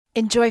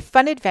Enjoy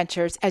fun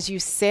adventures as you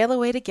sail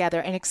away together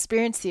and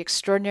experience the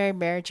extraordinary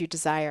marriage you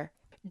desire.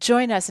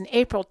 Join us in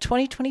April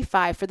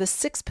 2025 for the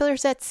Six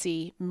Pillars at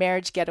Sea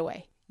Marriage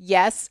Getaway.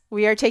 Yes,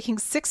 we are taking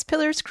 6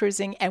 Pillars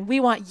cruising, and we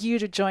want you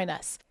to join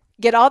us.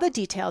 Get all the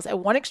details at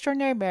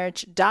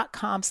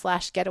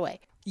oneextraordinarymarriage.com/getaway.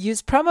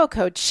 Use promo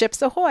code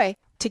SHIPSAHOY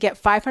to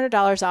get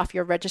 $500 off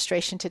your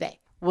registration today.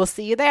 We'll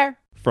see you there.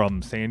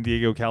 From San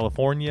Diego,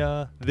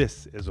 California,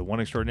 this is a One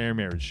Extraordinary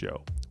Marriage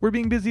show, where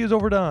being busy is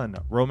overdone,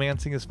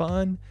 romancing is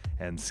fun,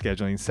 and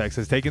scheduling sex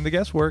has taken the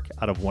guesswork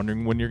out of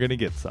wondering when you're going to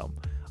get some.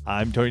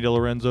 I'm Tony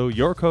DeLorenzo,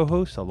 your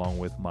co-host, along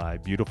with my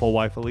beautiful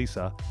wife,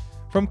 Elisa.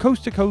 From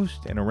coast to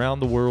coast and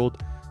around the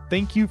world,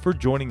 thank you for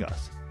joining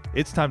us.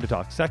 It's time to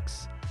talk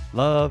sex,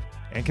 love,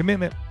 and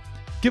commitment.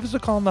 Give us a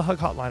call on the HUG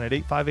hotline at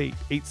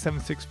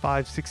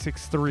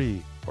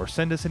 858-876-5663 or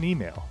send us an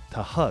email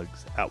to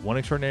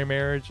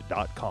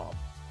hugs@oneextraordinarymarriage.com.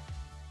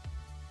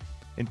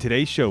 In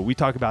today's show, we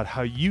talk about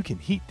how you can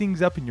heat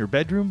things up in your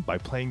bedroom by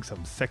playing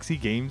some sexy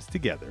games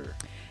together.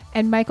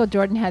 And Michael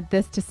Jordan had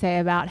this to say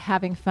about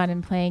having fun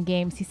and playing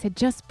games. He said,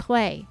 just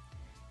play,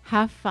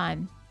 have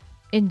fun,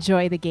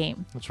 enjoy the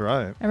game. That's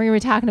right. And we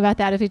were talking about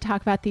that as we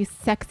talk about these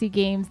sexy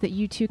games that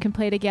you two can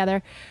play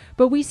together.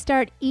 But we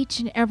start each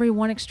and every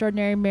One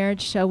Extraordinary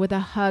Marriage show with a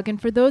hug.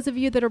 And for those of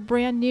you that are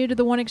brand new to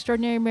the One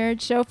Extraordinary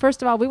Marriage show,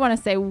 first of all, we want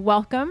to say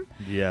welcome.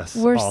 Yes,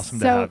 awesome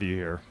to have you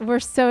here. We're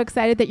so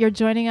excited that you're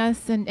joining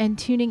us and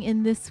tuning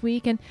in this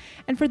week. And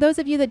for those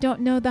of you that don't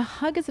know, the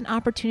hug is an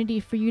opportunity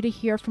for you to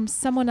hear from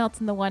someone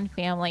else in the one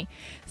family,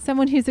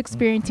 someone who's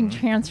experiencing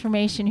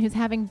transformation, who's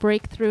having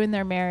breakthrough in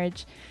their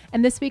marriage.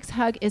 And this week's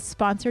hug is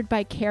sponsored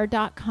by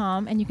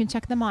Care.com, and you can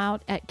check them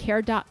out at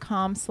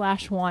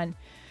care.com/one.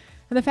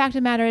 And the fact of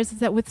the matter is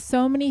that with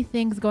so many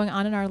things going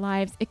on in our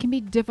lives, it can be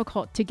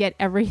difficult to get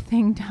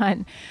everything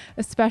done,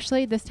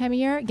 especially this time of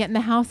year, getting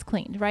the house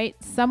cleaned, right?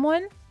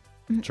 Someone,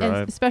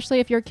 especially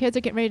if your kids are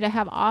getting ready to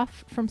have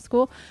off from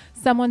school,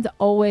 someone's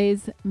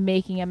always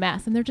making a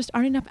mess, and there just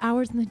aren't enough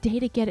hours in the day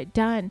to get it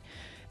done.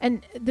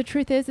 And the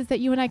truth is that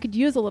you and I could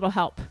use a little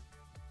help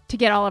to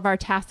get all of our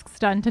tasks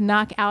done, to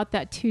knock out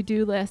that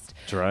to-do list.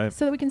 That's right.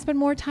 So that we can spend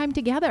more time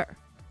together,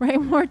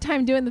 right? More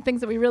time doing the things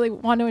that we really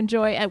want to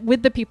enjoy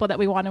with the people that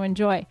we want to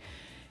enjoy.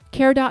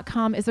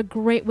 Care.com is a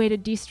great way to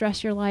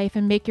de-stress your life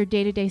and make your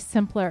day-to-day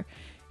simpler.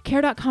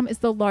 Care.com is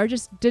the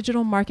largest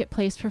digital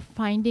marketplace for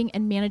finding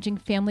and managing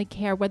family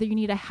care, whether you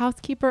need a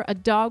housekeeper, a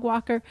dog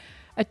walker,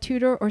 a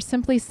tutor, or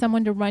simply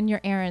someone to run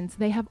your errands.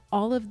 They have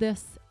all of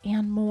this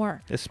and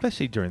more.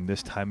 Especially during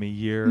this time of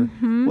year.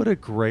 What a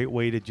great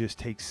way to just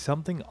take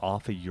something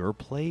off of your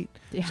plate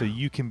so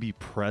you can be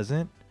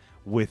present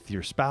with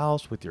your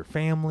spouse, with your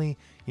family.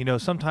 You know,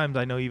 sometimes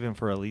I know even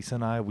for Elisa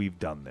and I, we've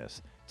done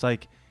this. It's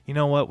like, you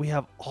know what, we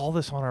have all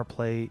this on our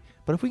plate,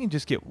 but if we can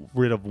just get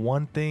rid of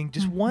one thing,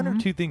 just one or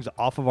two things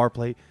off of our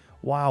plate,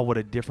 wow, what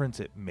a difference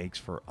it makes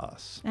for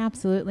us.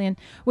 Absolutely. And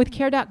with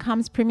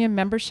Care.com's premium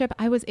membership,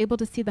 I was able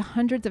to see the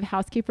hundreds of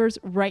housekeepers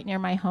right near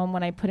my home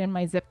when I put in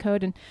my zip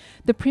code. And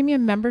the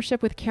premium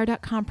membership with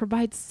Care.com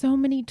provides so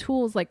many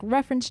tools like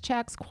reference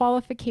checks,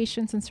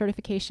 qualifications, and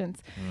certifications.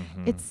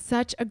 It's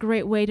such a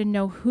great way to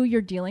know who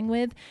you're dealing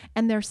with,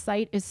 and their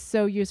site is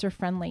so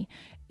user-friendly.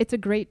 It's a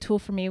great tool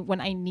for me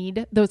when I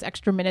need those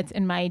extra minutes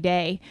in my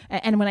day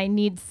and when I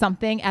need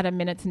something at a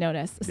minute's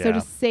notice. Yeah. So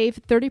to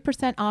save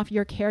 30% off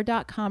your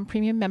Care.com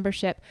premium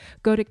membership,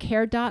 go to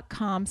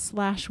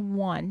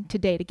care.com/one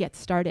today to get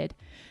started.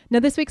 Now,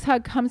 this week's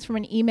hug comes from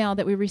an email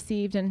that we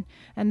received, and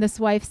this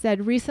wife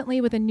said, recently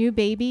with a new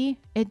baby,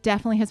 it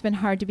definitely has been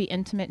hard to be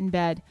intimate in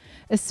bed,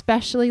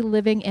 especially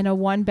living in a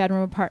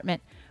one-bedroom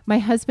apartment. My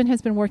husband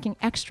has been working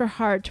extra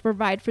hard to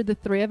provide for the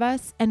three of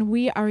us, and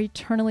we are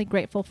eternally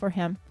grateful for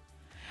him.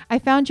 I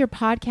found your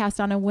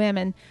podcast on a whim,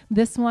 and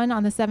this one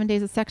on the 7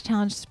 Days of Sex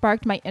Challenge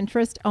sparked my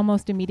interest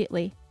almost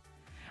immediately.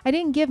 I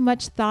didn't give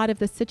much thought of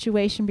the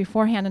situation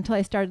beforehand until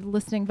I started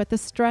listening, but the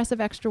stress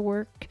of extra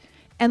work,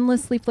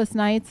 endless sleepless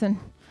nights, and,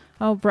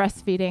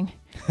 breastfeeding.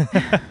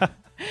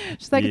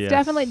 She's like, It's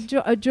definitely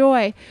a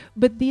joy,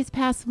 but these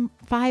past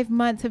 5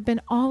 months have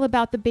been all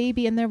about the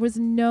baby, and there was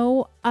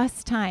no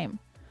us time.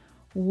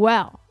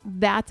 Well,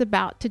 that's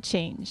about to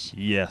change.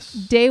 Yes.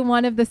 Day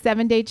 1 of the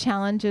 7-day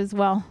challenge is,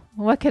 well,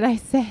 what could I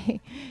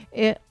say?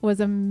 It was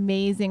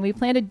amazing. We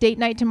planned a date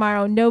night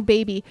tomorrow, no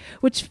baby,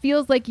 which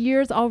feels like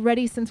years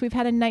already since we've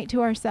had a night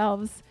to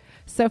ourselves.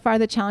 So far,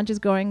 the challenge is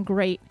going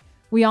great.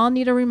 We all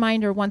need a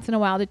reminder once in a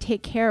while to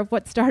take care of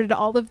what started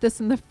all of this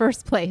in the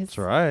first place. That's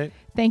right.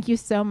 Thank you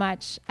so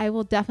much. I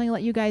will definitely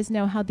let you guys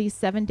know how these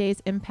 7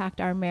 days impact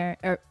our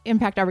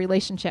impact our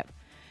relationship.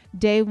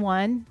 Day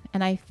 1,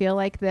 and I feel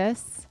like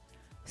this.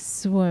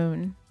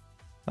 Swoon.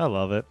 I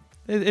love it.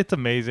 It's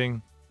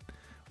amazing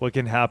what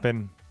can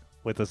happen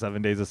with the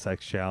 7 Days of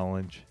Sex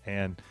Challenge.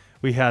 And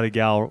we had a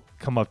gal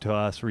come up to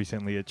us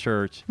recently at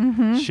church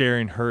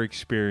sharing her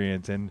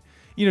experience and,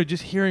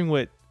 just hearing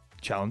what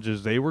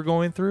challenges they were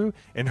going through.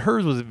 And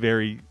hers was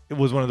it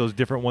was one of those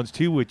different ones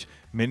too, which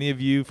many of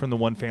you from the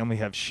One Family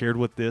have shared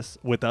with us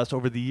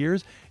over the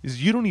years,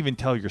 is you don't even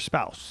tell your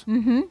spouse.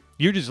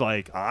 You're just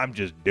like, I'm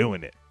just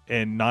doing it.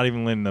 and not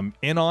even letting them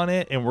in on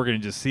it, and we're going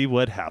to just see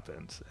what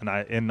happens. And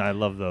I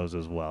love those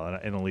as well,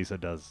 and Elisa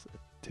does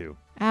too.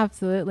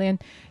 Absolutely.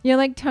 And,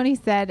 like Tony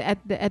said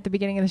at the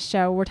beginning of the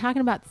show, we're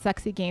talking about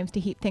sexy games to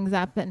heat things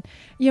up. And,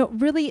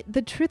 really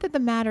the truth of the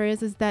matter is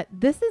that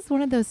this is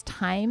one of those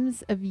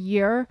times of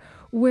year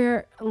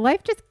where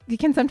life just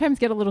can sometimes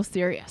get a little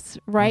serious,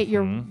 right? Mm-hmm.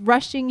 You're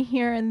rushing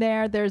here and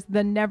there. There's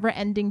the never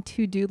ending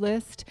to-do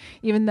list,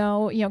 even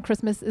though,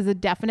 Christmas is a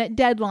definite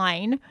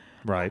deadline.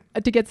 Right.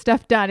 To get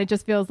stuff done. It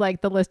just feels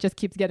like the list just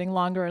keeps getting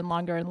longer and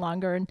longer and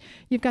longer. And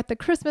you've got the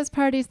Christmas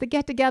parties, the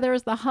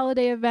get-togethers, the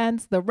holiday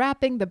events, the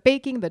wrapping, the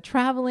baking, the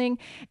traveling.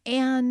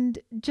 And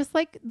just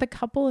like the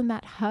couple in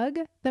that hug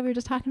that we were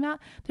just talking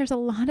about, there's a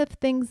lot of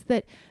things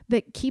that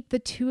keep the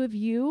two of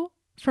you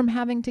from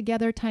having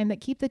together time, that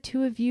keep the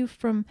two of you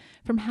from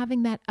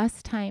having that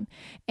us time.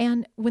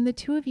 And when the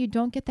two of you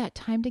don't get that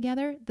time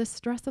together, the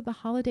stress of the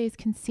holidays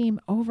can seem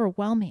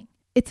overwhelming.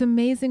 It's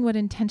amazing what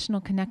intentional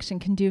connection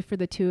can do for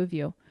the two of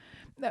you.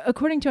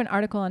 According to an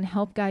article on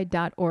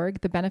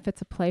helpguide.org, The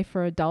Benefits of Play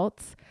for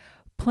Adults,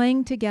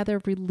 playing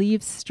together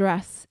relieves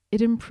stress.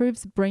 It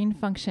improves brain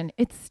function.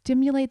 It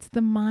stimulates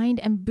the mind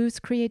and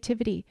boosts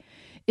creativity.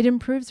 It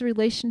improves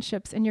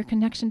relationships and your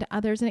connection to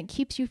others, and it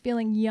keeps you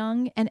feeling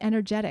young and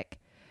energetic.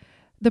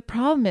 The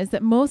problem is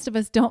that most of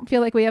us don't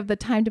feel like we have the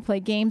time to play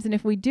games, and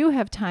if we do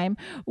have time,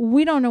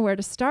 we don't know where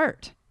to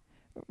start,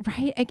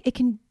 right?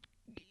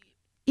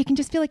 You can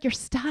just feel like you're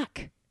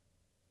stuck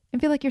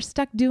and feel like you're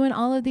stuck doing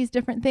all of these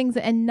different things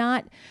and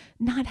not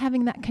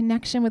having that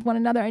connection with one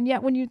another. And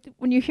yet when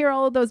you hear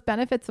all of those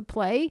benefits of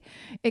play,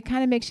 it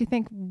kind of makes you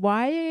think,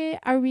 why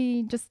are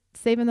we just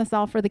saving this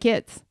all for the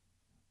kids?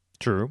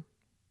 True.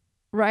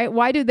 Right?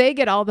 Why do they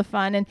get all the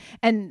fun?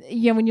 And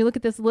when you look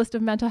at this list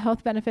of mental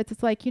health benefits,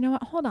 it's like, you know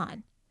what? Hold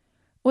on.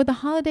 With the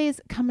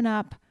holidays coming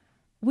up,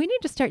 we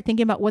need to start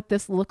thinking about what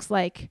this looks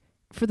like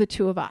for the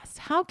two of us.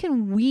 How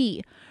can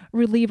we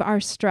relieve our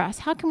stress?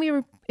 How can we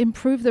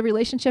improve the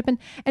relationship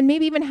and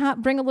maybe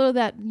even bring a little of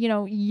that,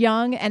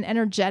 young and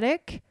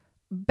energetic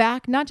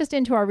back, not just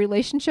into our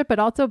relationship, but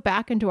also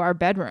back into our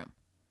bedroom?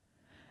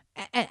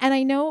 And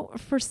I know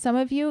for some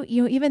of you,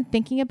 even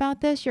thinking about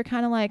this, you're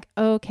kind of like,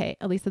 okay,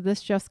 Elisa,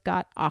 this just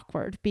got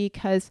awkward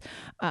because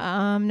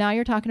now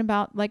you're talking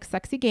about like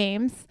sexy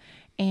games.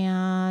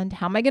 And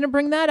how am I going to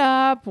bring that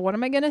up? What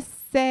am I going to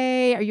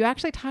say? Are you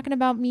actually talking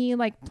about me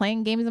like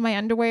playing games in my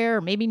underwear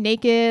or maybe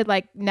naked?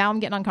 Like now I'm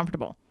getting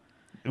uncomfortable.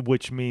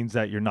 Which means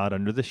that you're not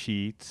under the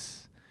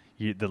sheets.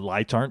 The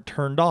lights aren't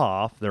turned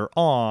off. They're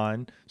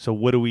on. So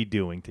what are we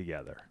doing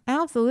together?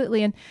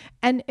 Absolutely.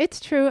 And it's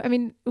true. I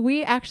mean,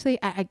 we actually,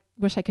 I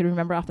wish I could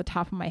remember off the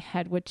top of my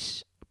head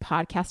which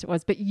podcast it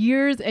was, but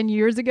years and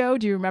years ago,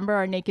 do you remember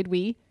our Naked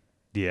We?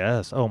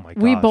 Yes. Oh my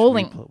gosh. Wii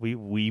bowling.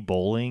 Wii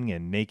bowling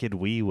and Naked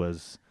Wii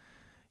was,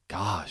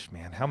 gosh,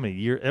 man, how many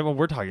years?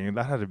 We're talking,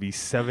 that had to be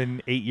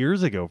 7-8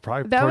 years ago.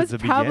 Probably that was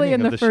probably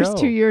in the first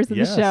 2 years of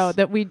the show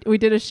that we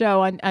did a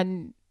show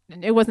on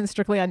it wasn't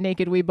strictly on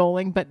Naked Wii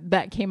bowling, but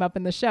that came up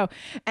in the show.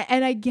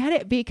 And I get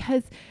it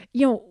because,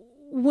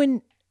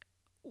 when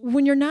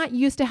you're not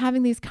used to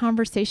having these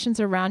conversations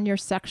around your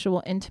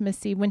sexual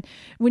intimacy,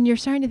 when you're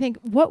starting to think,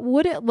 what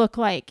would it look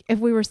like if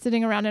we were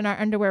sitting around in our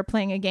underwear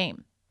playing a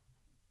game?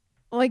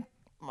 Like,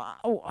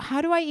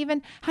 how do I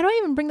even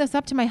bring this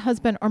up to my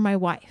husband or my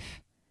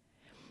wife?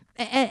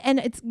 And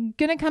it's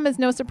going to come as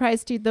no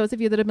surprise to those of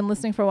you that have been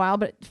listening for a while,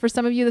 but for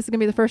some of you, this is going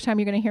to be the first time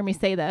you're going to hear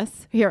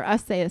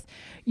us say this.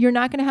 You're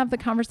not going to have the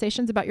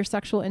conversations about your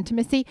sexual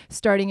intimacy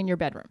starting in your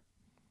bedroom.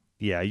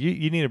 Yeah,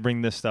 you need to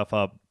bring this stuff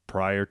up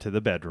prior to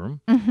the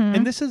bedroom. Mm-hmm.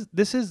 And this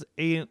is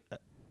an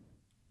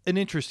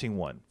interesting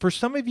one. For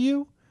some of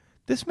you,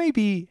 this may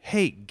be,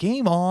 hey,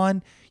 game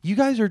on. You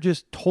guys are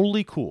just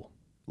totally cool.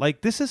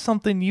 Like, this is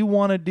something you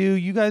want to do.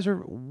 You guys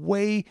are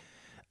way,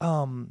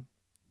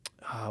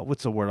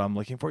 what's the word I'm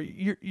looking for?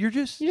 You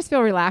just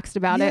feel relaxed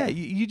about it. Yeah,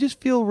 you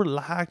just feel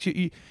relaxed.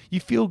 You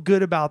feel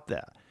good about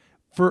that.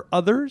 For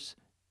others,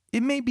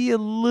 it may be a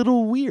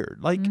little weird.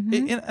 Like,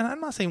 and I'm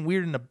not saying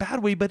weird in a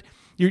bad way, but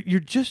you're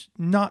just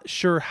not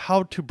sure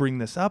how to bring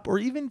this up, or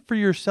even for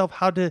yourself,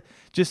 how to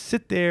just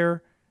sit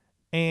there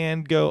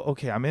and go,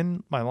 okay, I'm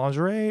in my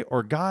lingerie.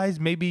 Or guys,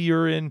 maybe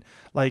you're in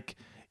like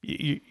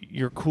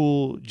your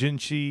cool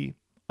Jinshi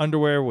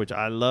underwear, which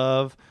I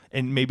love,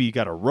 and maybe you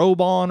got a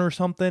robe on or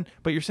something,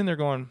 but you're sitting there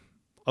going,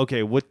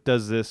 okay, what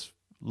does this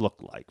look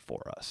like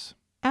for us?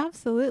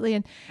 Absolutely.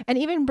 And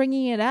even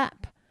bringing it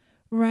up,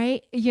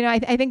 right?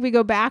 I think we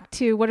go back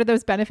to, what are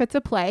those benefits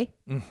of play?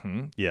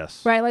 Mm-hmm.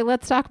 Yes. Right? Like,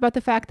 let's talk about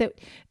the fact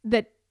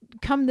that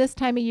come this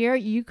time of year,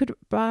 you could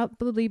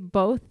probably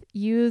both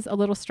use a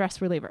little stress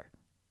reliever,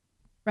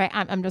 right?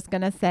 I'm just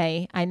going to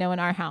say, I know in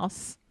our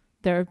house,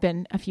 there have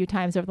been a few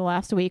times over the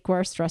last week where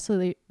a stress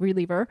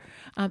reliever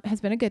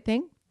has been a good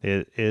thing.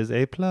 It is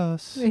a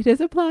plus. It is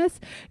a plus.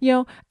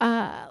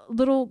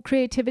 Little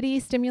creativity,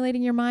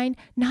 stimulating your mind,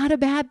 not a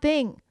bad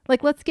thing.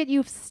 Like, let's get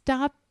you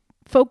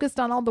focused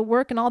on all the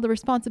work and all the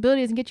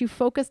responsibilities and get you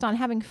focused on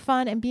having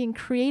fun and being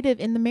creative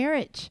in the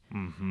marriage.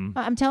 Mm-hmm.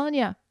 I'm telling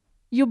you,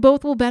 you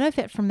both will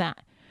benefit from that,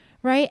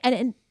 right?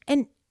 And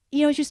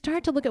as you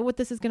start to look at what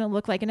this is going to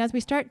look like, and as we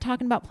start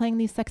talking about playing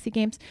these sexy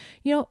games,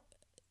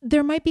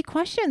 there might be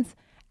questions.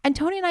 And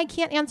Tony and I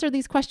can't answer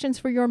these questions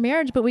for your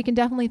marriage, but we can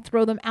definitely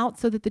throw them out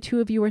so that the two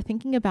of you are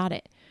thinking about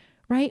it,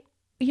 right?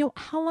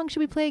 How long should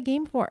we play a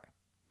game for?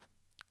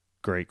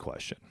 Great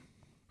question.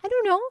 I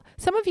don't know.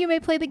 Some of you may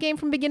play the game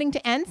from beginning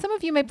to end. Some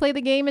of you may play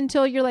the game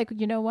until you're like,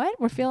 you know what?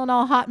 We're feeling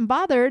all hot and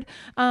bothered.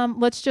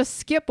 Let's just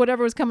skip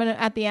whatever was coming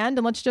at the end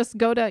and let's just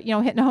go to,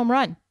 hitting a home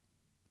run.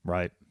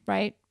 Right.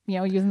 Right.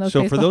 Using those.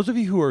 So for those of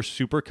you who are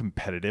super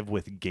competitive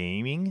with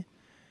gaming,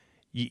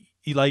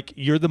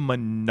 you're the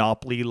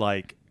Monopoly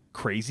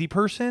crazy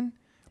person.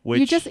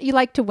 Which you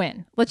like to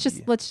win. Let's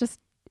just.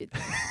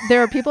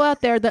 There are people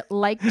out there that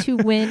like to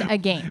win a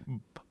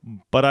game.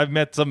 But I've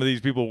met some of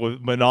these people with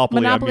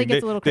Monopoly. Monopoly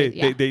gets a little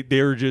crazy.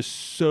 They're just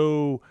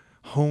so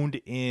honed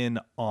in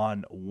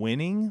on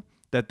winning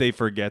that they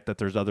forget that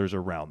there's others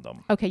around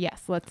them. Okay,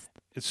 yes. Let's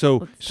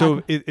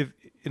if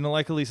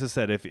like Elisa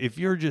said, if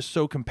you're just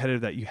so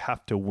competitive that you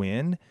have to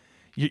win,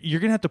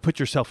 you're going to have to put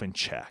yourself in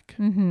check.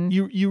 Mm-hmm.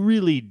 You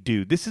really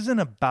do. This isn't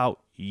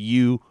about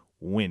you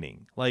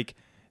winning.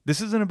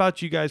 This isn't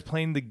about you guys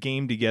playing the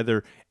game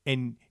together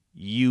and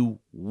you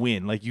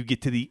win. You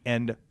get to the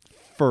end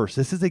first.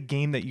 This is a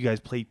game that you guys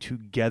play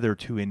together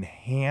to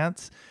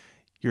enhance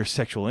your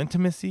sexual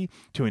intimacy,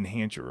 to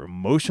enhance your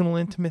emotional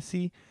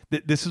intimacy.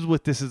 This is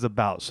what this is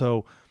about.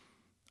 So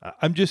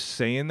I'm just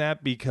saying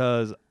that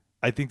because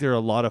I think there are a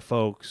lot of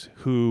folks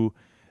who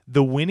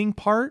the winning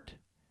part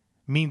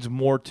means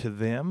more to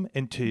them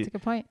and to That's a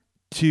good point.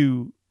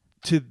 to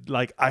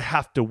I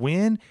have to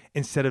win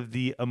instead of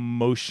the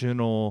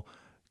emotional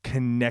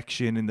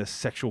connection and the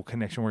sexual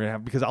connection we're going to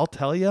have. Because I'll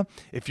tell you,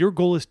 if your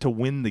goal is to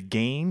win the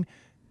game,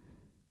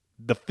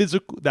 the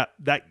physical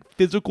that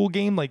physical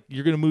game,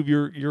 you're going to move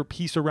your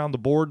piece around the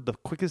board the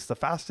quickest, the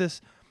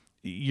fastest,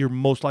 you're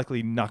most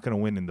likely not going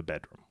to win in the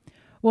bedroom.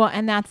 Well,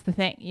 and that's the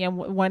thing.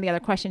 One of the other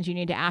questions you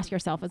need to ask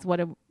yourself is what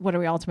are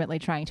we ultimately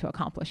trying to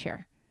accomplish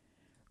here?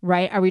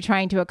 Right? Are we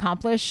trying to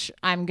accomplish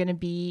I'm going to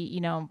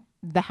be,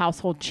 the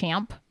household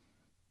champ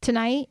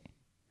tonight?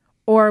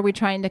 Or are we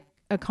trying to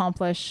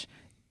accomplish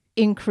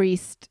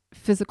increased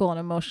physical and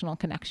emotional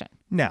connection?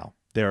 Now,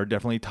 there are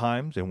definitely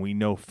times, and we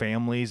know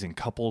families and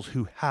couples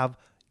who have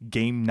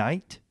game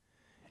night,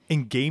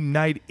 and game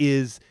night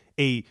is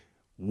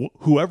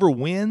whoever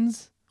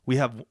wins, we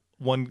have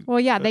one. Well,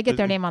 yeah, they get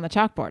their name on the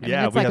chalkboard.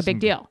 I mean, it's a big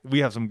deal. We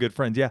have some good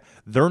friends. Yeah,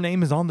 their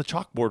name is on the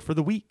chalkboard for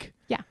the week.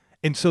 Yeah.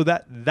 And so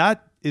that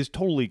is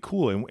totally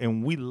cool,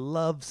 and we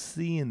love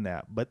seeing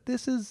that. But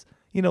this is,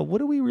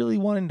 what are we really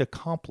wanting to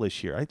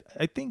accomplish here?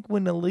 I think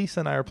when Elisa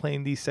and I are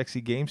playing these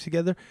sexy games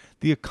together,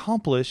 the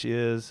accomplish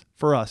is,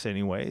 for us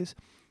anyways,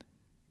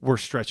 we're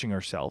stretching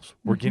ourselves.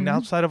 We're getting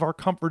outside of our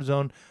comfort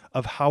zone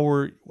of how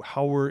we're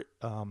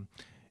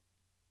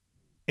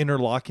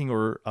interlocking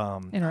or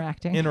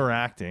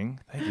interacting.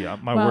 Thank you.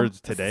 My words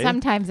today.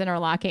 Sometimes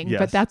interlocking, yes.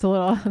 but that's a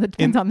little that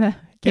depends on the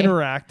game.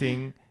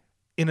 Interacting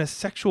in a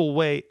sexual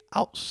way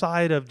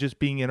outside of just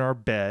being in our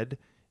bed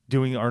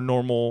doing our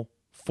normal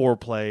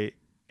foreplay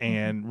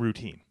and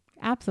routine.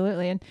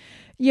 Absolutely. And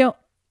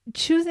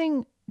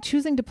choosing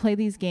to play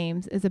these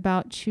games is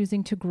about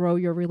choosing to grow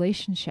your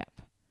relationship.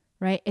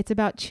 Right? It's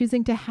about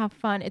choosing to have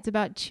fun. It's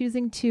about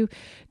choosing to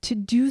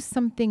do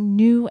something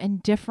new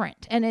and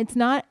different. And it's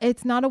not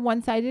a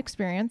one-sided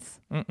experience,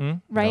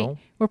 right? No.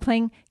 We're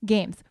playing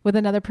games with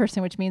another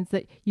person, which means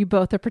that you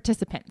both are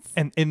participants.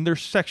 And they're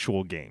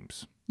sexual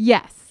games.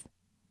 Yes.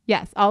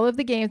 All of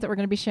the games that we're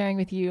going to be sharing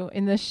with you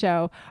in this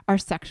show are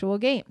sexual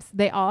games.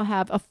 They all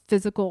have a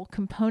physical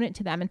component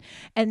to them.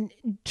 And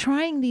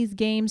trying these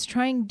games,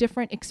 trying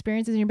different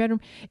experiences in your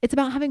bedroom, it's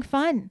about having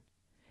fun.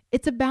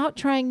 It's about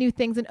trying new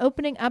things and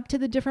opening up to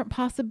the different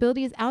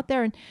possibilities out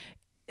there. And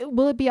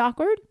will it be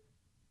awkward?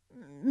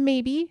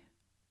 Maybe.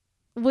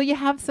 Will you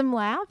have some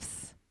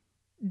laughs?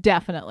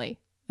 Definitely.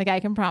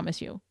 I can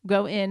promise you.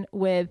 Go in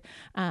with,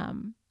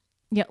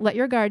 let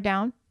your guard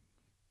down.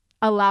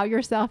 Allow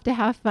yourself to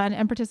have fun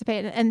and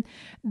participate. And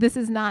this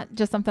is not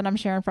just something I'm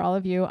sharing for all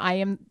of you.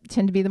 I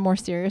tend to be the more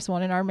serious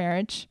one in our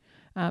marriage.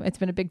 It's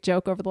been a big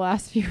joke over the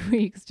last few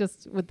weeks,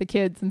 just with the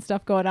kids and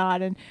stuff going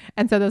on.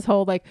 And so this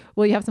whole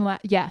will you have some,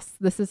 yes,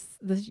 this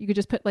you could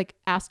just put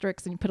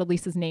asterisks and you put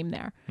Elisa's name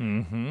there.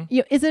 Mm-hmm.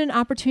 Is it an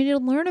opportunity to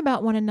learn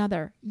about one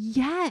another?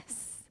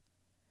 Yes.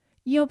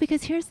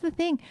 Because here's the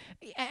thing,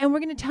 and we're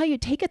going to tell you,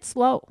 take it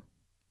slow,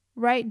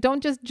 right?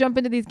 Don't just jump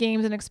into these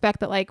games and expect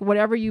that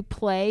whatever you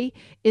play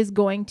is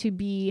going to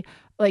be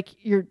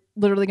you're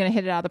literally going to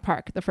hit it out of the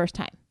park the first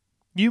time.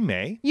 You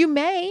may.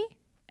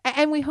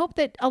 And we hope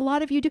that a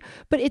lot of you do,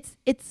 but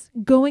it's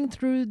going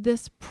through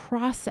this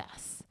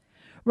process,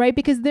 right?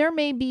 Because there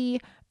may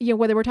be,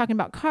 whether we're talking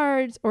about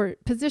cards or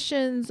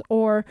positions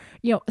or,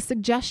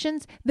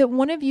 suggestions that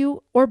one of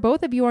you or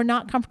both of you are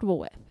not comfortable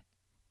with.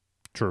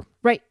 True.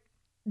 Right.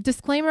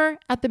 Disclaimer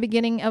at the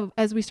beginning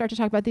as we start to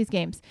talk about these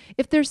games.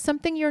 If there's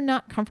something you're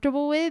not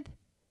comfortable with,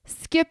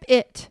 skip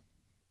it.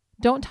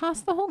 Don't toss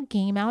the whole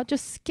game out.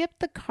 Just skip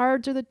the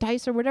cards or the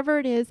dice or whatever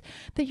it is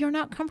that you're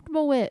not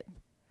comfortable with.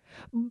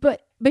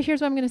 But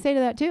here's what I'm going to say to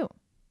that too.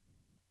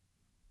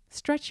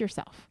 stretch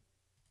yourself,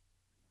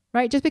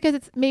 right? Just because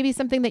it's maybe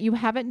something that you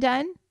haven't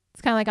done.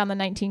 It's kind of like on the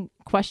 19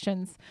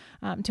 questions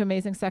to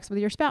amazing sex with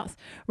your spouse,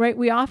 right?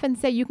 We often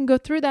say you can go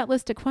through that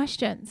list of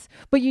questions,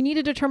 but you need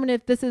to determine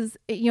if this is,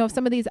 if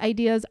some of these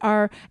ideas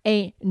are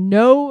a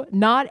no,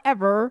 not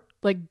ever,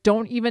 like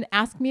don't even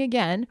ask me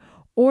again,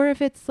 or if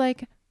it's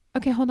like,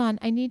 okay, hold on,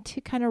 I need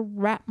to kind of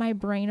wrap my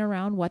brain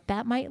around what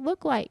that might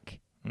look like.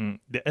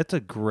 That's a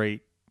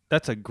great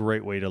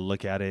way to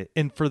look at it.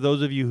 And for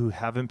those of you who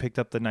haven't picked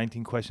up the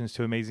 19 questions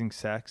to amazing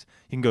sex,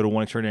 you can go to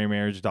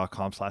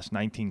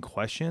oneextraordinarymarriage.com/19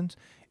 questions.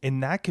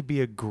 And that could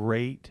be a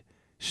great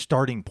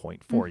starting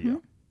point for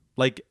you.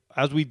 Like,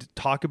 as we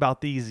talk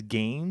about these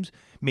games,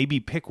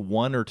 maybe pick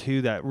one or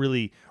two that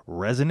really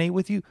resonate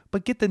with you,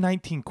 but get the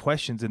 19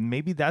 questions. And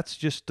maybe that's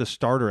just the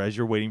starter as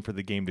you're waiting for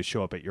the game to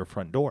show up at your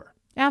front door.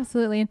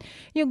 Absolutely.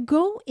 And,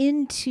 go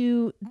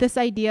into this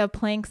idea of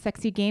playing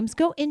sexy games,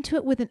 go into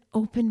it with an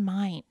open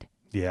mind.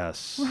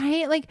 Yes.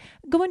 Right? Like,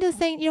 go into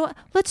saying,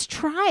 let's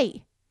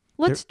try.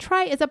 Let's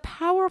try is a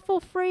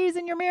powerful phrase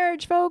in your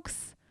marriage,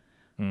 folks.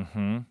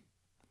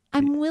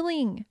 I'm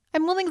willing.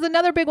 I'm willing is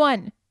another big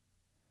one,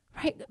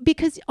 right?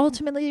 Because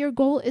ultimately your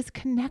goal is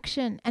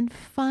connection and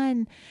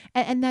fun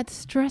and that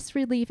stress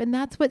relief. And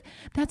that's what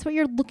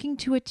you're looking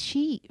to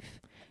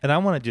achieve. And I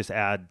want to just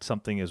add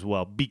something as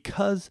well,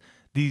 because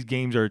these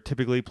games are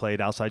typically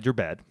played outside your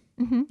bed.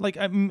 Like,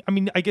 I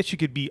mean, I guess you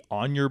could be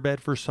on your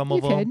bed for some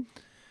of them,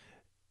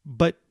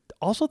 but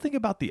also think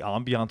about the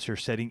ambiance you're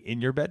setting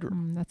in your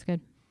bedroom. That's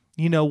good.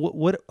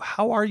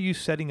 How are you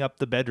setting up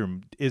the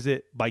bedroom? Is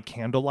it by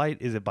candlelight?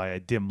 Is it by a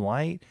dim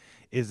light?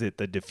 Is it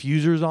the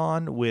diffusers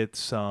on with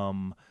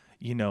some,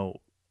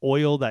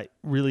 oil that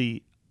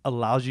really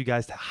allows you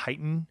guys to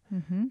heighten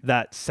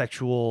that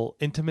sexual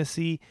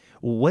intimacy?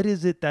 What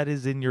is it that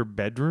is in your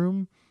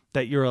bedroom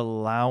that you're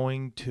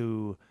allowing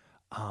to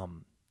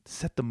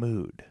set the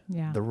mood,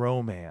 the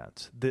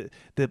romance, the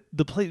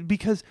play?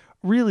 Because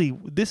really,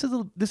 this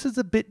is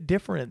a bit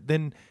different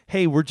than,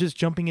 hey, we're just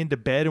jumping into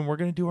bed and we're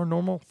going to do our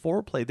normal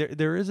foreplay.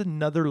 There is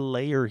another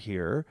layer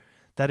here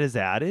that is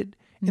added.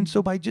 And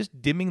so by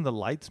just dimming the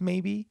lights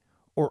maybe,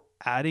 or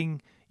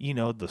adding,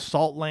 the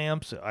salt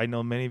lamps, I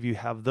know many of you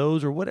have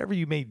those, or whatever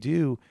you may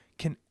do,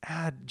 can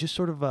add just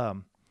sort of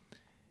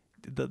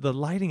the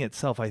lighting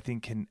itself, I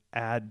think, can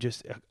add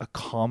just a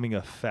calming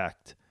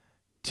effect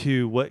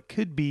to what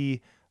could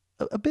be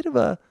a bit of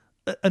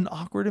an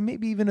awkward and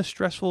maybe even a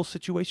stressful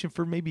situation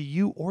for maybe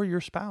you or your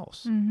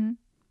spouse.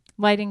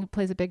 Lighting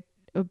plays has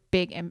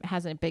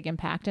a big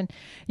impact. And,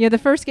 the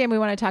first game we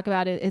want to talk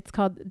about, it's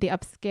called the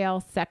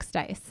Upscale Sex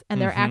Dice. And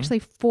they're actually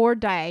four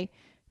dice.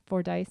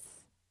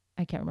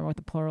 I can't remember what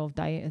the plural of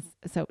die is.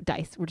 So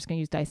dice, we're just going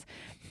to use dice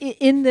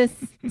in this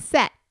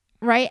set.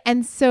 Right.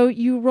 And so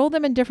you roll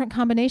them in different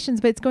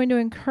combinations, but it's going to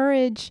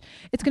encourage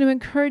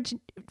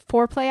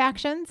foreplay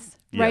actions,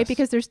 right? Yes.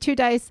 Because there's two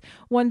dice.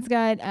 One's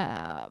got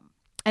an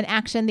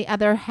action. The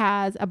other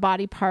has a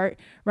body part,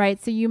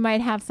 right? So you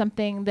might have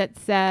something that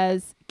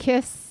says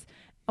kiss.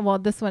 Well,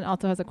 this one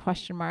also has a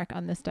question mark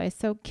on this dice.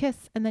 So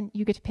kiss, and then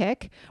you get to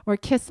pick, or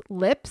kiss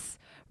lips,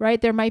 right?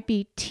 There might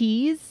be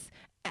tease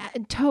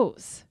and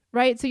toes.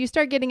 Right. So you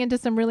start getting into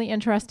some really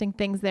interesting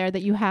things there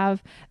that you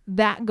have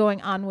that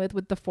going on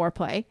with the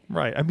foreplay.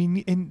 Right. I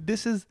mean, and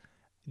this is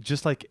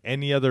just like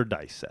any other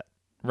dice set,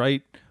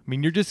 right? I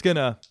mean, you're just going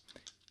to,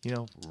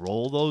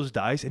 roll those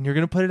dice and you're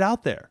going to put it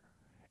out there.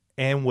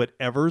 And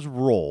whatever's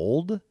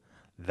rolled,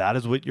 that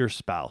is what your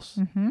spouse,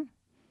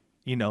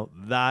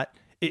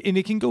 and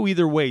it can go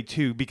either way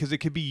too, because it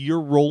could be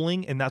you're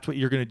rolling and that's what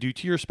you're going to do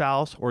to your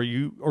spouse, or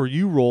you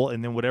roll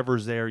and then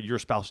whatever's there, your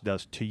spouse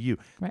does to you.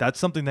 Right. That's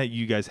something that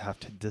you guys have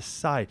to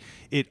decide.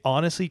 It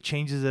honestly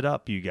changes it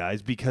up, you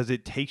guys, because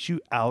it takes you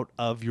out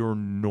of your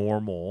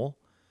normal,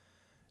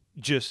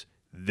 just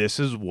this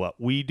is what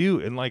we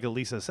do. And like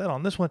Elisa said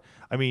on this one,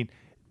 I mean,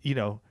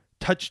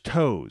 touch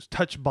toes,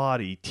 touch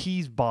body,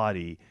 tease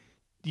body,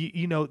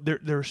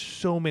 there's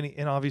so many,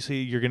 and obviously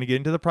you're going to get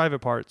into the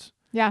private parts.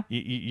 Yeah.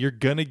 You're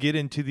going to get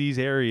into these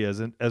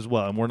areas as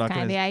well. And we're not going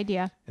to. Kind of the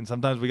idea. And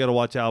sometimes we got to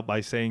watch out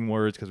by saying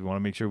words because we want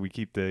to make sure we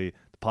keep the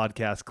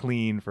podcast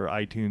clean for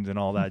iTunes and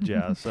all that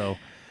jazz. So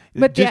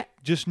but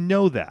just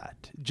know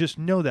that. Just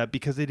know that,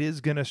 because it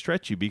is going to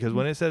stretch you. Because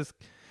when it says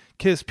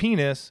kiss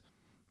penis,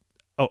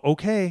 oh,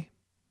 okay.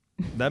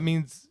 That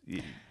means,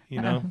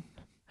 That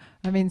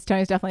means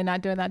Tony's definitely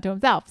not doing that to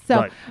himself.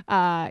 So,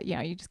 right.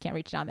 You just can't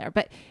reach down there.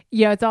 But,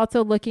 it's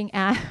also looking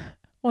at...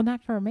 Well,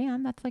 not for a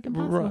man. That's like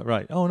impossible.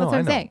 Right. Oh, no, that's what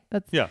I'm know. saying.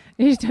 Yeah.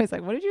 He's always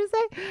like, what did you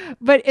say?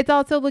 But it's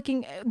also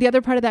looking, the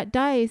other part of that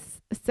dice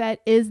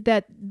set is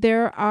that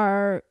there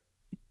are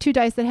two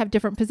dice that have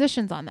different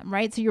positions on them,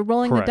 right? So you're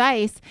rolling Correct. the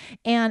dice.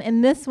 And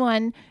in this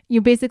one,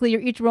 you're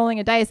each rolling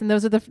a dice. And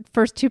those are the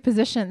first two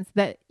positions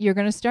that you're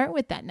going to start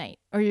with that night,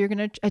 or you're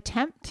going to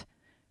attempt,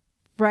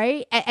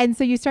 right? And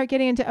so you start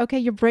getting into, okay,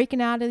 you're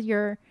breaking out of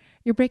your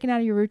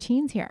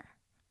routines here.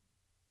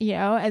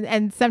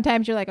 and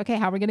sometimes you're like, okay,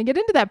 how are we going to get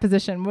into that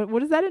position? What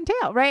does that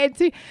entail? Right.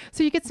 And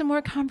so you get some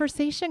more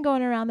conversation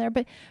going around there,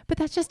 but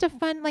that's just a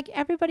fun, like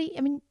everybody,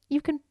 I mean,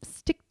 you can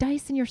stick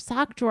dice in your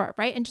sock drawer,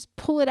 right? And just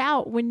pull it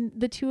out when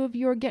the two of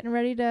you are getting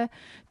ready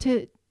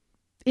to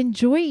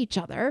enjoy each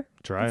other.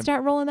 And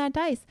start rolling that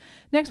dice.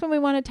 Next one we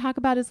want to talk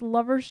about is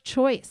Lover's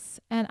Choice.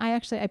 And I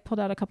pulled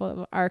out a couple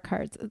of our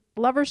cards.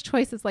 Lover's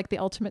Choice is like the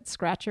ultimate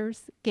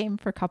scratchers game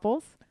for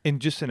couples. And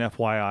just an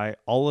FYI,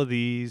 all of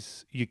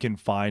these you can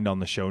find on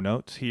the show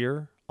notes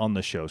here on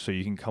the show. So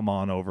you can come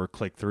on over,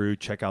 click through,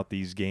 check out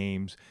these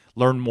games,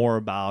 learn more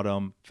about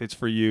them. If it's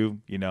for you,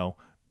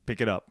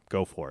 pick it up,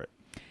 go for it.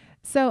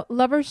 So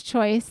Lover's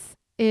Choice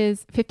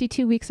is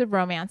 52 weeks of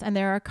romance, and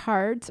there are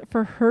cards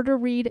for her to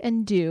read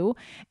and do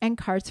and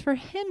cards for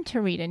him to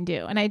read and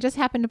do. And I just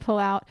happened to pull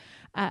out,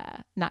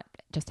 I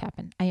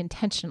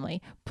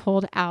intentionally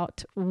pulled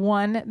out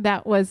one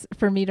that was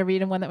for me to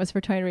read and one that was for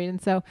Tony to read.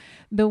 And so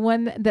the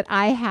one that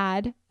I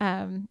had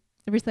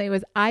recently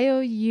was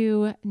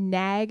IOU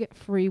Nag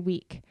Free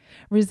Week.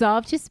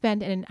 Resolve to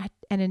spend an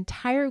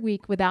entire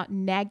week without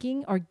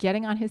nagging or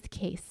getting on his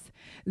case.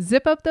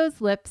 Zip up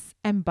those lips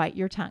and bite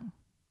your tongue.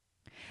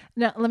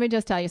 Now, let me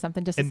just tell you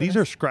something. And these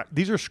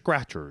are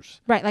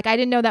scratchers. Right. Like I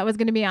didn't know that was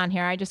going to be on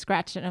here. I just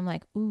scratched it and I'm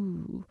like,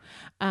 ooh.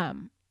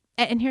 And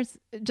here's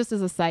just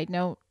as a side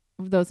note,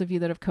 those of you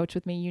that have coached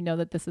with me, you know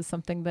that this is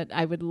something that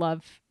I would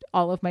love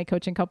all of my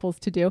coaching couples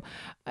to do.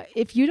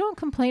 If you don't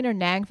complain or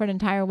nag for an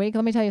entire week,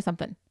 let me tell you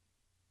something.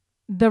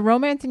 The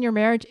romance in your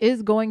marriage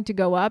is going to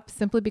go up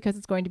simply because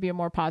it's going to be a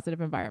more positive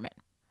environment.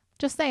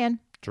 Just saying.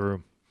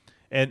 True.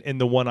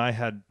 And the one I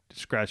had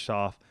scratched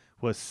off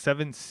was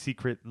 7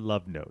 secret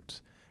love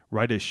notes.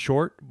 Write a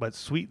short but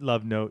sweet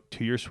love note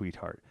to your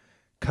sweetheart.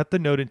 Cut the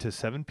note into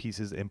 7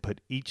 pieces and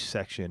put each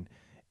section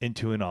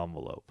into an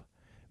envelope.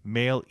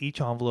 Mail each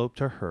envelope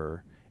to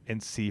her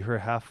and see her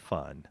have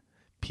fun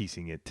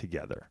piecing it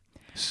together.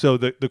 So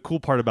the cool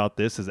part about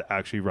this is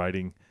actually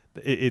writing.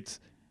 It's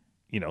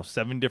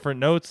 7 different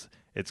notes.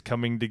 It's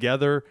coming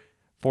together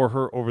for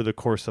her over the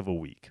course of a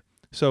week.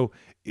 So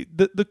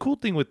the cool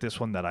thing with this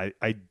one that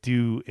I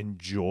do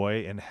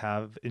enjoy and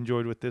have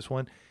enjoyed with this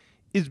one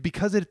is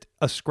because it's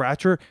a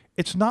scratcher.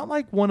 It's not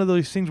like one of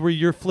those things where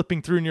you're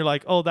flipping through and you're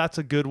like, oh, that's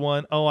a good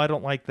one. Oh, I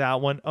don't like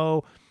that one.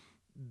 Oh,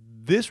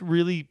 this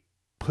really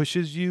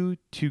pushes you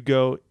to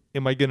go,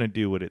 am I going to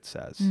do what it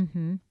says?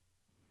 Mm-hmm.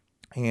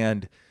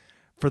 And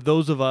for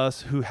those of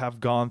us who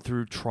have gone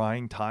through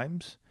trying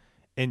times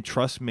and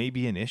trust may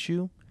be an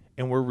issue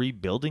and we're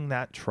rebuilding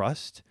that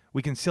trust,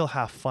 we can still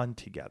have fun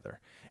together.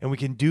 And we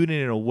can do it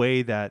in a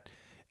way that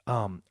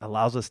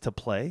allows us to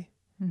play.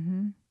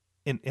 Mm-hmm.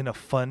 In a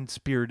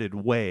fun-spirited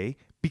way,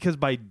 because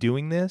by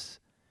doing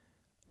this,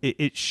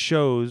 it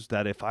shows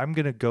that if I'm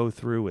going to go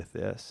through with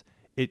this,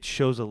 it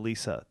shows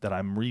Elisa that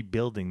I'm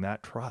rebuilding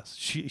that trust.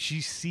 She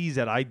sees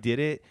that I did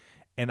it,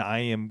 and I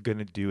am going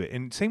to do it.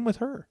 And same with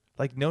her,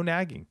 like no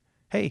nagging.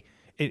 Hey,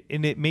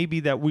 it may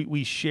be that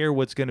we share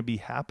what's going to be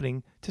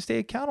happening to stay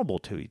accountable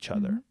to each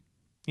other.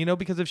 Mm-hmm.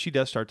 Because if she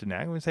does start to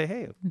nag, we say,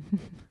 hey,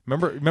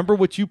 remember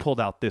what you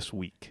pulled out this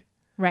week.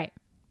 Right.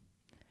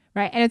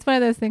 Right. And it's one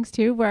of those things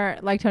too, where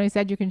like Tony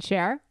said, you can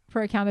share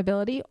for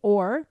accountability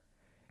or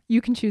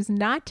you can choose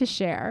not to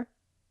share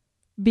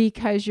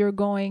because you're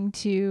going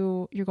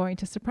to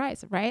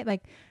surprise, right?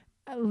 Like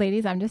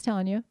ladies, I'm just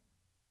telling you,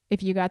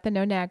 if you got the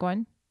no nag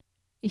one,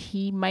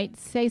 he might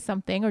say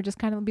something or just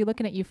kind of be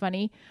looking at you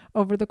funny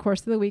over the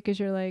course of the week as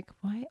you're like,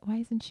 why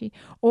isn't she?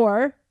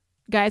 Or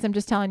guys, I'm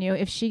just telling you,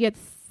 if she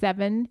gets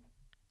 7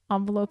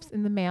 envelopes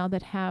in the mail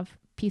that have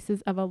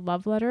pieces of a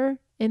love letter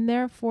in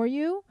there for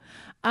you,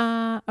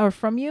 or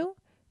from you,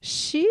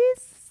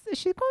 she's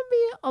going to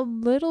be a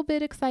little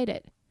bit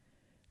excited,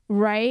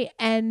 right?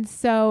 And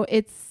so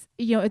it's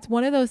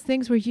one of those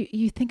things where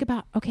you think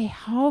about, okay,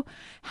 how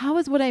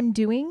is what I'm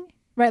doing,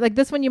 right? Like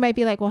this one, you might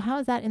be like, well, how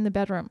is that in the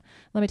bedroom?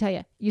 Let me tell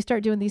you, you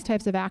start doing these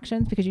types of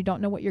actions because you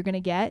don't know what you're going to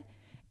get,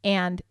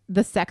 and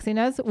the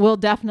sexiness will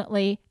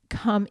definitely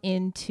come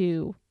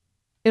into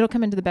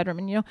the bedroom.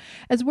 And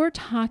as we're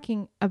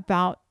talking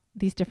about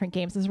these different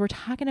games, as we're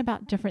talking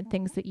about different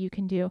things that you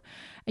can do,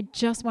 I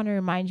just want to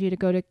remind you to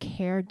go to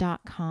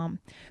care.com,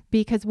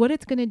 because what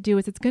it's going to do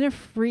is it's going to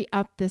free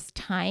up this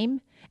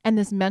time and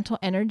this mental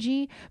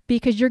energy,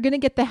 because you're going to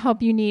get the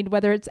help you need,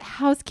 whether it's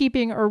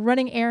housekeeping or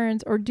running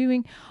errands or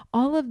doing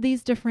all of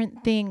these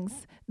different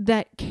things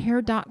that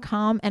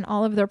care.com and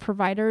all of their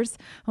providers.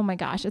 Oh my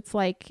gosh, it's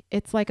like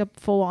a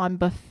full-on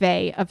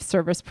buffet of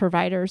service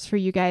providers for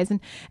you guys,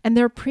 and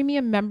their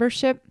premium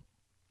membership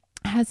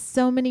has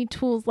so many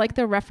tools like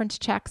the reference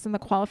checks and the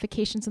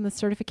qualifications and the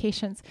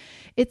certifications.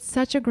 It's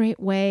such a great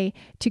way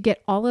to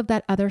get all of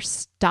that other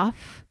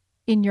stuff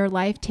in your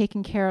life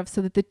taken care of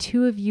so that the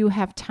two of you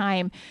have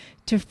time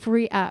to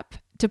free up,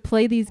 to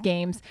play these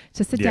games,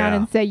 to sit down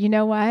and say, you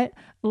know what?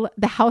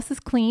 The house is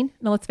clean.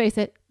 Now let's face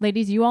it,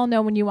 ladies, you all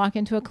know when you walk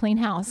into a clean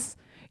house,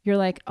 you're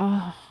like,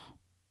 oh,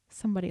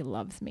 somebody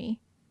loves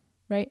me.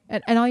 Right.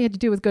 And all you have to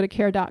do is go to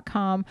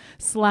care.com/1.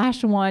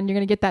 You're going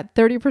to get that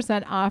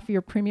 30% off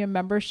your premium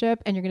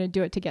membership, and you're going to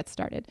do it to get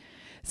started.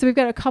 So we've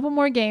got a couple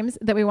more games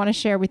that we want to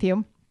share with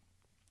you.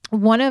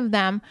 One of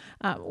them,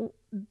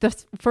 the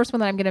first one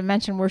that I'm going to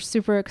mention, we're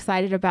super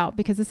excited about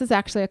because this is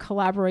actually a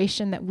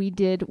collaboration that we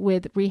did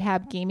with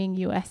Rehab Gaming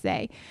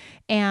USA.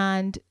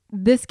 And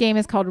this game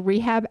is called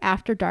Rehab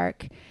After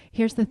Dark.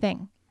 Here's the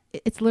thing.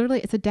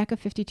 It's a deck of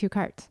 52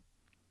 cards,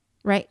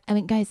 right? I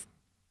mean, guys,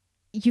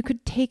 you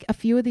could take a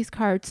few of these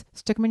cards,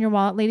 stick them in your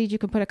wallet. Ladies, you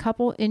can put a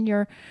couple in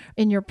your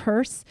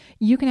purse.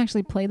 You can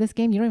actually play this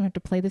game. You don't even have to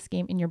play this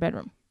game in your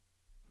bedroom.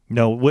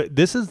 No,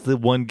 this is the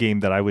one game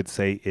that I would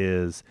say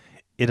is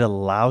it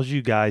allows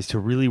you guys to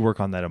really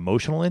work on that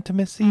emotional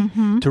intimacy,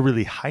 to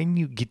really heighten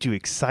you, get you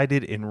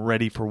excited and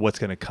ready for what's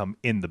going to come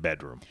in the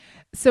bedroom.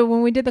 So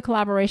when we did the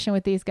collaboration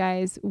with these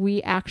guys,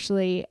 we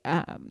actually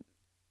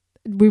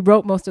we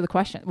wrote most of the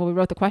questions. Well, we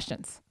wrote the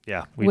questions.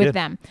 Yeah, with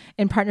them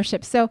in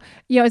partnership. So,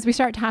 as we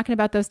start talking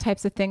about those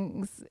types of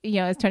things,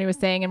 as Tony was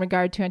saying in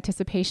regard to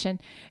anticipation,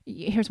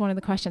 here's one of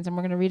the questions, and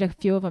we're going to read a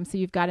few of them so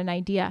you've got an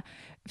idea.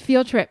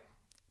 Field trip.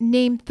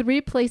 Name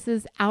 3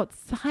 places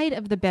outside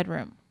of the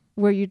bedroom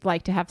where you'd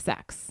like to have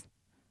sex.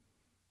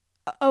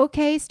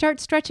 Okay, start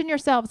stretching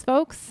yourselves,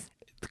 folks.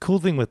 The cool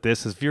thing with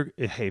this is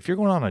if you're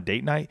going on a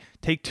date night,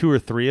 take 2 or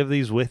 3 of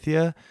these with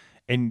you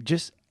and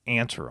just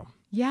answer them.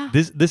 Yeah.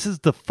 This is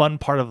the fun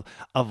part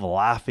of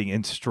laughing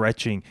and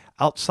stretching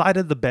outside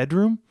of the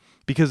bedroom,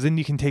 because then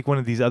you can take one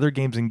of these other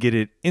games and get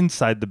it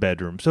inside the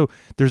bedroom. So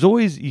there's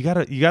always you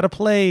gotta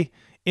play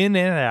in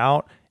and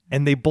out,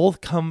 and they both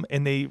come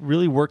and they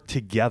really work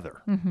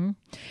together. Mm-hmm.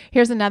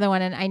 Here's another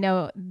one, and I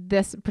know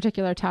this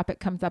particular topic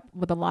comes up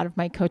with a lot of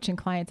my coaching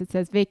clients. It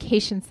says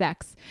vacation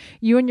sex.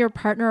 You and your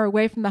partner are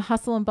away from the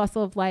hustle and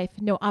bustle of life.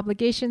 No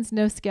obligations,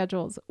 no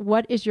schedules.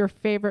 What is your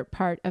favorite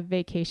part of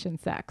vacation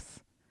sex?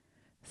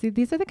 See,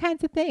 these are the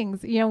kinds of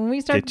things, when we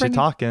start get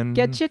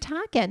you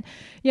talking.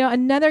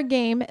 Another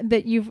game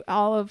that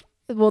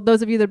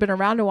those of you that have been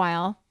around a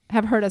while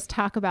have heard us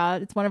talk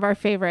about. It's one of our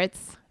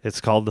favorites.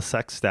 It's called the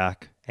Sex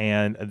Stack.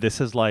 And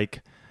this is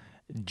like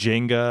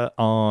Jenga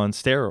on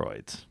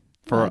steroids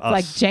for us.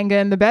 Like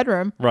Jenga in the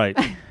bedroom. Right.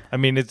 I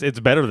mean, it's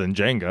better than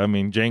Jenga. I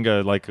mean,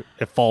 Jenga, like,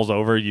 it falls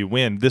over, you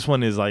win. This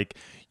one is like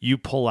you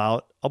pull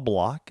out a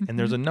block, and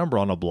there's a number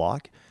on a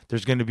block.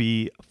 There's going to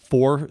be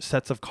 4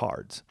 sets of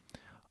cards.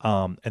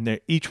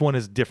 And each one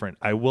is different.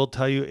 I will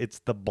tell you, it's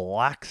the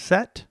black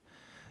set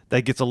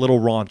that gets a little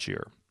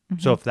raunchier.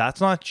 So if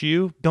that's not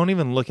you, don't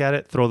even look at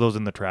it. Throw those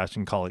in the trash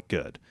and call it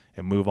good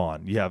and move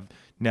on. You have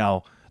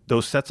now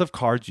those sets of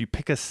cards. You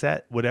pick a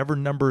set, whatever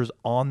number is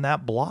on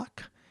that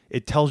block.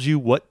 It tells you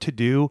what to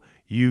do.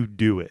 You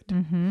do it.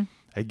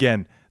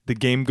 Again, the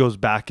game goes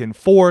back and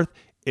forth.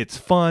 It's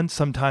fun.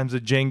 Sometimes a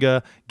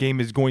Jenga game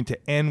is going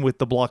to end with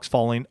the blocks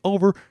falling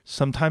over.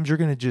 Sometimes you're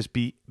going to just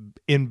be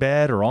in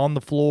bed or on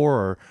the floor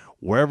or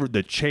wherever,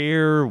 the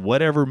chair,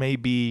 whatever may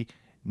be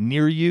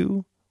near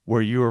you,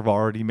 where you're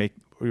already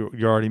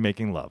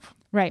making love.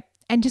 Right.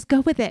 And just go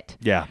with it.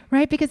 Yeah.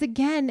 Right? Because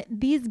again,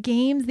 these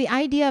games, the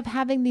idea of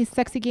having these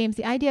sexy games,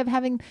 the idea of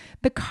having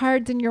the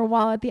cards in your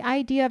wallet, the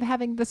idea of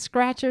having the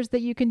scratchers that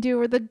you can do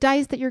or the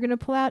dice that you're going to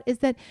pull out is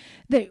that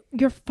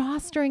you're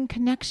fostering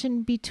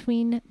connection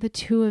between the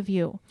two of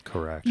you.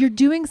 Correct. You're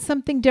doing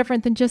something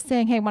different than just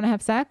saying, hey, want to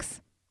have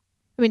sex?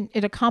 I mean,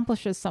 it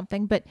accomplishes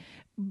something, but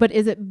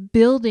is it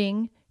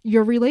building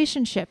your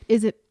relationship?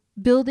 Is it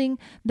building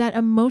that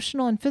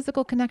emotional and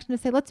physical connection to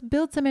say, let's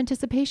build some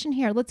anticipation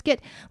here. Let's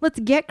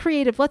get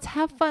creative. Let's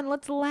have fun.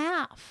 Let's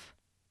laugh.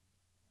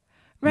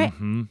 Right.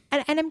 And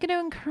I'm going to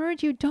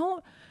encourage you,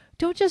 don't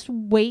just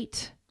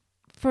wait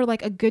for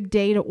like a good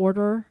day to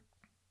order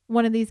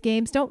one of these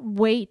games. Don't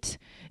wait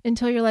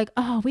until you're like,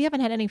 oh, we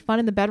haven't had any fun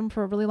in the bedroom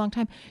for a really long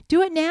time.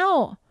 Do it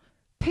now.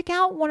 Pick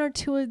out 1 or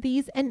 2 of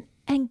these and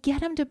get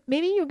them to,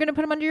 maybe you're going to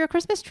put them under your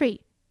Christmas tree.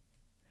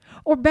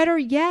 Or better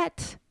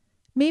yet,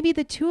 maybe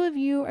the 2 of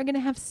you are going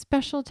to have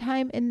special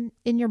time in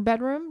your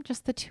bedroom,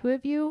 just the 2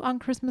 of you on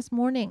Christmas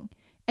morning.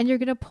 And you're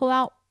going to pull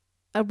out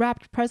a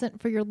wrapped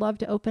present for your love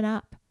to open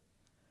up.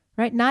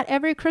 Right? Not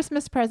every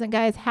Christmas present,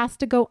 guys, has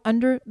to go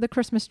under the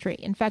Christmas tree.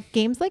 In fact,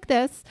 games like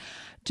this,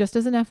 just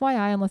as an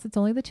FYI, unless it's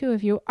only the 2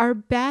 of you, are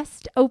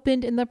best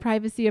opened in the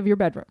privacy of your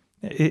bedroom.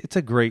 It's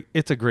a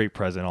great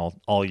present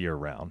all year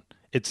round.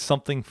 It's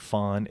something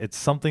fun. It's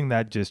something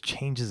that just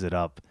changes it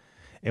up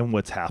in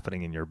what's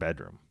happening in your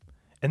bedroom.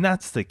 And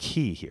that's the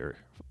key here,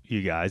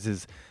 you guys,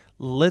 is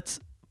let's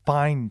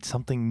find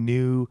something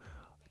new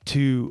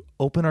to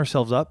open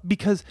ourselves up,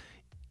 because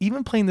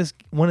even playing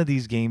one of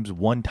these games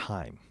one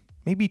time,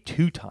 maybe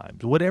 2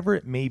 times, whatever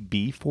it may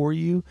be for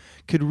you,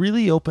 could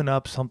really open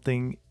up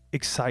something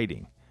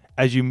exciting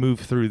as you move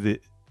through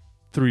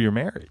your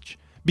marriage,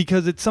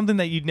 because it's something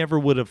that you never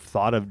would have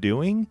thought of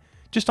doing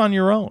just on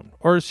your own.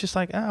 Or it's just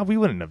like, we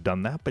wouldn't have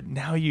done that, but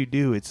now you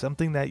do. It's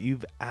something that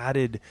you've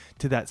added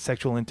to that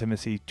sexual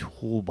intimacy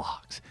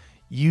toolbox.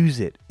 Use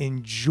it,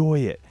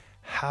 enjoy it,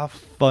 have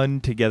fun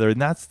together. And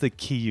that's the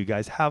key, you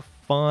guys. Have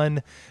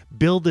fun,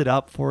 build it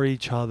up for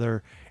each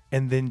other,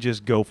 and then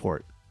just go for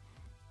it.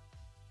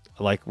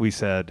 Like we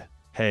said,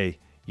 hey,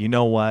 you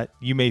know what?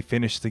 You may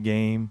finish the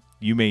game,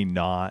 you may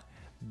not.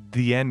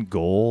 The end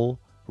goal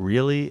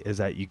really is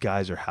that you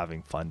guys are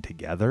having fun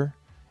together,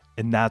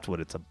 and that's what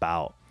it's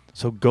about.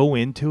 So go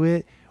into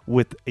it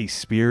with a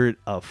spirit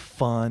of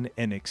fun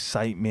and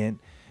excitement.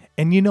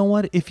 And you know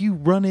what? If you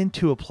run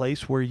into a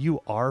place where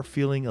you are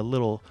feeling a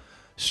little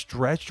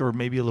stretched or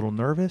maybe a little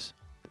nervous,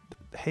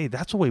 hey,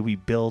 that's the way we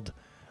build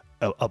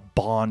a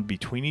bond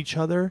between each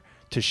other,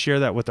 to share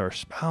that with our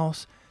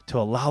spouse, to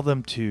allow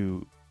them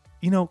to,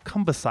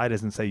 come beside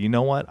us and say, you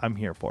know what? I'm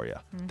here for you.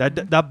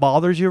 That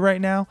bothers you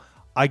right now.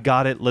 I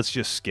got it. Let's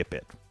just skip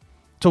it.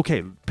 It's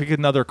okay. Pick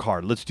another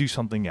card. Let's do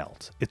something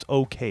else. It's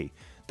okay.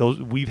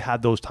 We've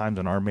had those times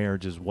in our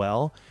marriage as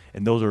well,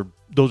 and those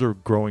are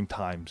growing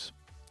times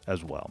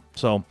as well.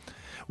 So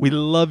we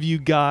love you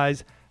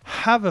guys.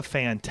 Have a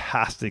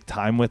fantastic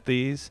time with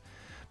these.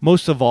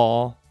 Most of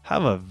all,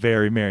 have a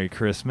very Merry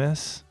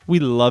Christmas. We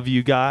love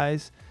you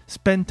guys.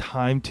 Spend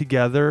time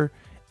together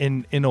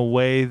in a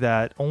way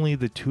that only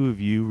the two of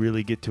you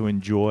really get to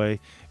enjoy,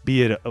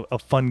 be it a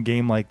fun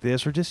game like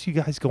this, or just you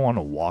guys go on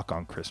a walk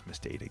on Christmas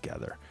Day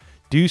together.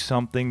 Do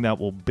something that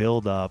will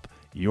build up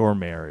your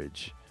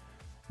marriage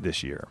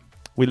this year.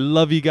 We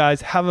love you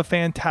guys. Have a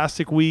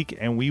fantastic week,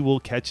 and we will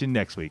catch you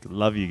next week.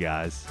 Love you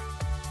guys.